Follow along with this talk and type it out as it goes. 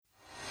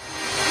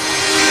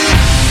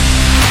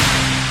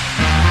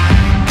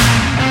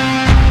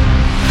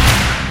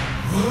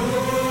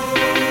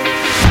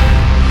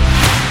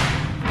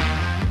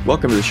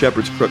Welcome to the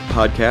Shepherd's Crook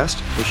podcast.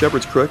 The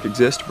Shepherd's Crook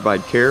exists to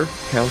provide care,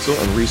 counsel,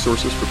 and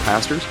resources for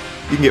pastors.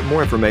 You can get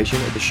more information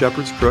at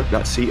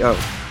theshepherdscrook.co.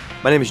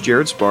 My name is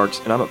Jared Sparks,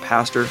 and I'm a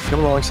pastor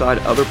coming alongside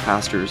other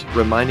pastors,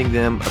 reminding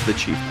them of the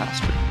chief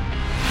pastor.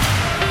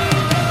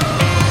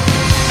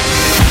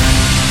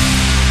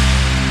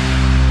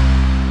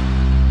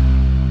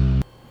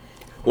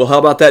 Well, how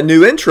about that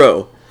new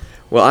intro?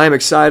 Well, I am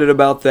excited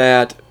about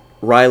that.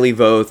 Riley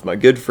Voth, my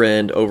good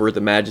friend over at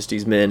the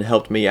Majesty's Men,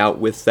 helped me out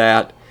with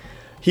that.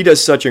 He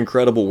does such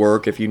incredible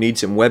work. If you need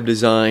some web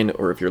design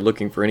or if you're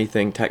looking for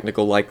anything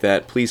technical like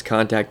that, please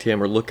contact him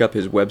or look up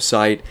his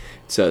website.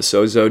 It's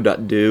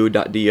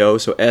sozo.do.do,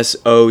 so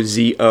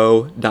sozo.do.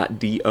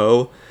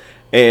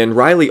 And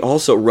Riley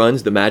also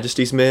runs the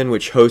Majesty's Men,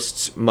 which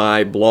hosts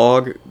my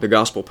blog, The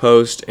Gospel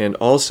Post, and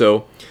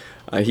also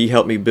he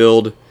helped me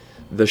build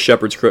the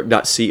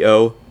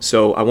shepherdscrook.co.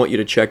 So I want you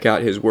to check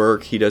out his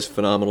work. He does a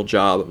phenomenal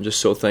job. I'm just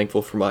so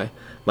thankful for my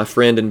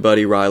friend and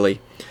buddy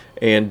Riley.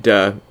 And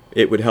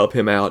it would help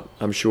him out,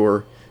 I'm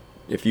sure,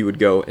 if you would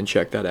go and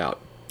check that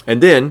out.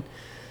 And then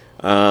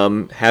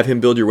have him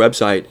build your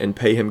website and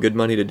pay him good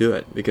money to do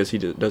it, because he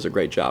does a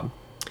great job.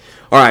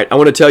 All right, I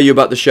want to tell you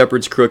about the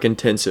Shepherd's Crook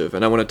Intensive,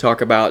 and I want to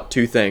talk about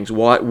two things.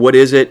 What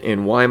is it,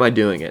 and why am I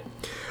doing it?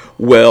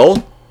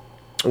 Well,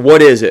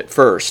 what is it?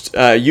 First,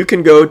 you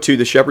can go to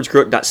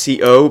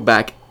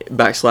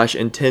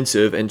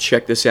theshepherdscrook.co/intensive and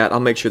check this out. I'll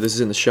make sure this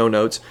is in the show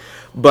notes.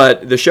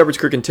 But the Shepherd's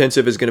Crook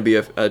Intensive is going to be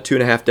a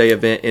 2.5-day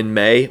event in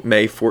May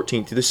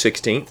 14th through the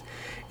 16th,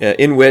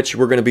 in which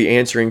we're going to be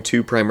answering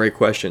two primary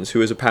questions.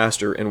 Who is a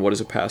pastor, and what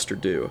does a pastor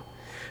do?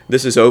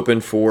 This is open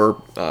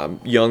for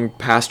young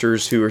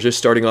pastors who are just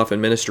starting off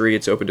in ministry.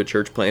 It's open to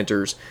church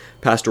planters,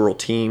 pastoral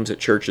teams at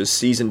churches,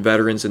 seasoned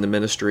veterans in the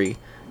ministry,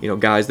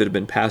 guys that have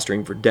been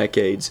pastoring for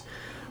decades.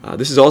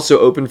 This is also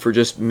open for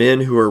just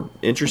men who are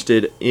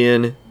interested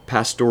in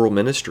pastoral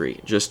ministry.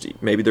 Just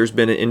maybe there's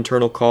been an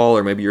internal call,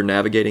 or maybe you're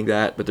navigating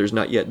that, but there's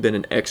not yet been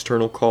an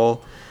external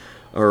call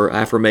or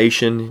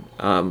affirmation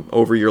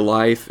over your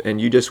life,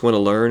 and you just want to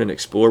learn and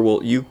explore.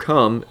 Well, you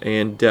come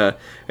and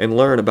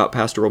learn about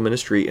pastoral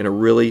ministry in a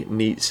really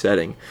neat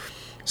setting.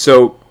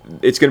 So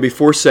it's going to be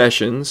 4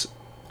 sessions,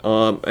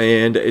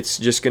 and it's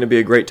just going to be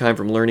a great time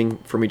from learning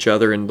from each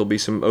other, and there'll be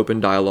some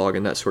open dialogue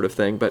and that sort of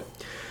thing. But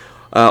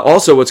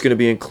also what's going to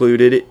be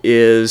included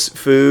is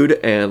food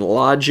and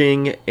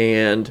lodging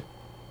and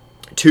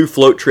 2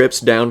 float trips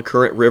down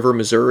Current River,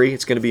 Missouri.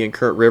 It's going to be in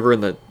Current River,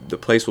 and the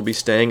place we'll be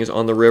staying is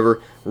on the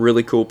river.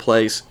 Really cool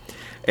place.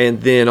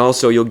 And then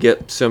also you'll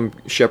get some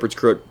Shepherd's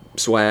Crook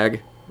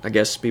swag. I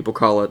guess people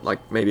call it,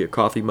 like maybe a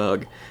coffee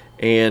mug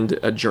and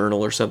a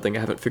journal or something. I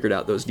haven't figured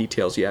out those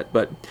details yet.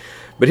 But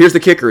here's the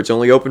kicker. It's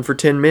only open for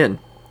 10 men.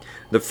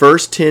 The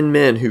first 10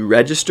 men who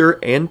register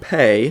and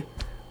pay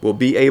will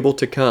be able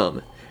to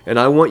come. And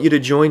I want you to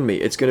join me.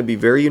 It's going to be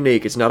very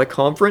unique. It's not a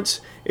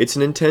conference. It's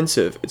an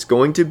intensive. It's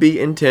going to be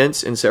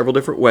intense in several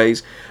different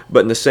ways, but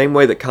in the same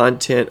way that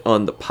content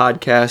on the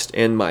podcast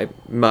and my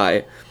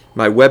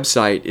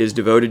website is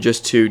devoted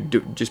just to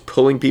just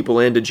pulling people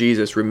into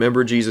Jesus.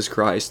 Remember Jesus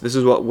Christ. This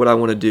is what I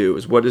want to do,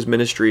 is what does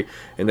ministry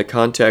in the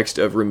context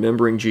of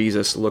remembering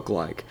Jesus look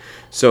like?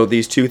 So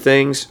these 2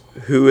 things,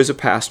 who is a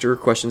pastor,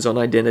 questions on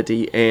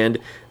identity, and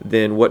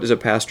then what does a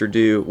pastor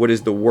do? What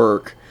is the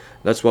work?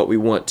 That's what we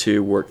want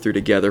to work through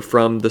together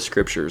from the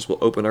Scriptures. We'll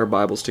open our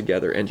Bibles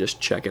together and just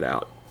check it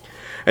out.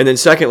 And then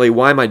secondly,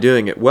 why am I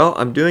doing it? Well,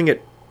 I'm doing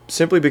it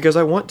simply because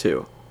I want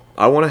to.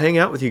 I want to hang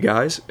out with you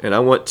guys, and I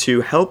want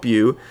to help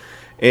you.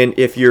 And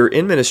if you're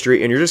in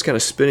ministry and you're just kind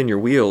of spinning your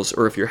wheels,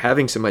 or if you're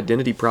having some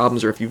identity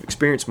problems, or if you've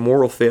experienced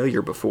moral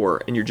failure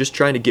before and you're just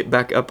trying to get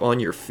back up on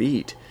your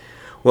feet,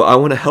 well, I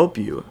want to help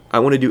you. I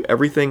want to do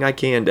everything I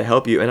can to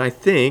help you. And I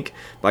think,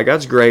 by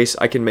God's grace,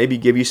 I can maybe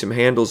give you some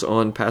handles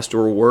on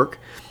pastoral work,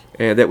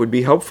 and that would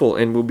be helpful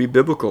and will be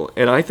biblical.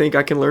 And I think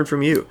I can learn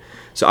from you.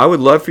 So I would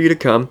love for you to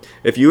come.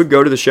 If you would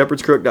go to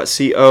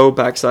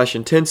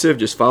theshepherdscrook.co/intensive,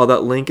 just follow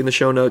that link in the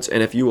show notes.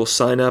 And if you will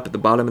sign up at the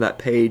bottom of that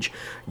page,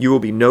 you will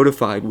be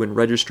notified when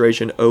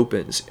registration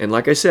opens. And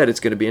like I said,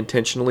 it's going to be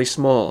intentionally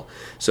small.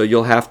 So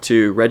you'll have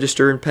to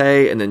register and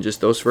pay, and then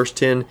just those first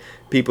 10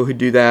 people who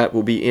do that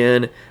will be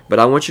in. But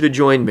I want you to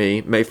join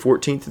me May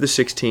 14th to the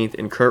 16th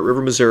in Current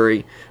River,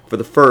 Missouri for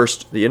the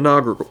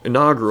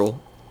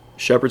inaugural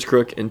Shepherd's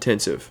Crook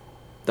Intensive.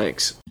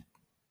 Thanks.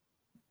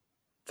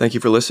 Thank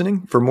you for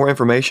listening. For more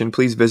information,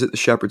 please visit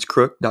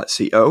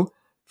theshepherdscrook.co.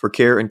 For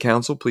care and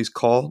counsel, please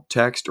call,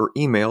 text, or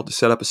email to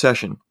set up a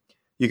session.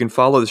 You can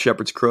follow the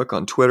Shepherd's Crook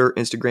on Twitter,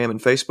 Instagram,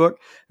 and Facebook.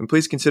 And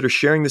please consider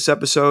sharing this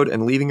episode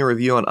and leaving a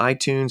review on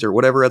iTunes or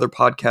whatever other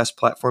podcast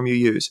platform you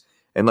use.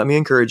 And let me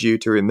encourage you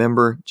to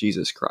remember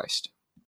Jesus Christ.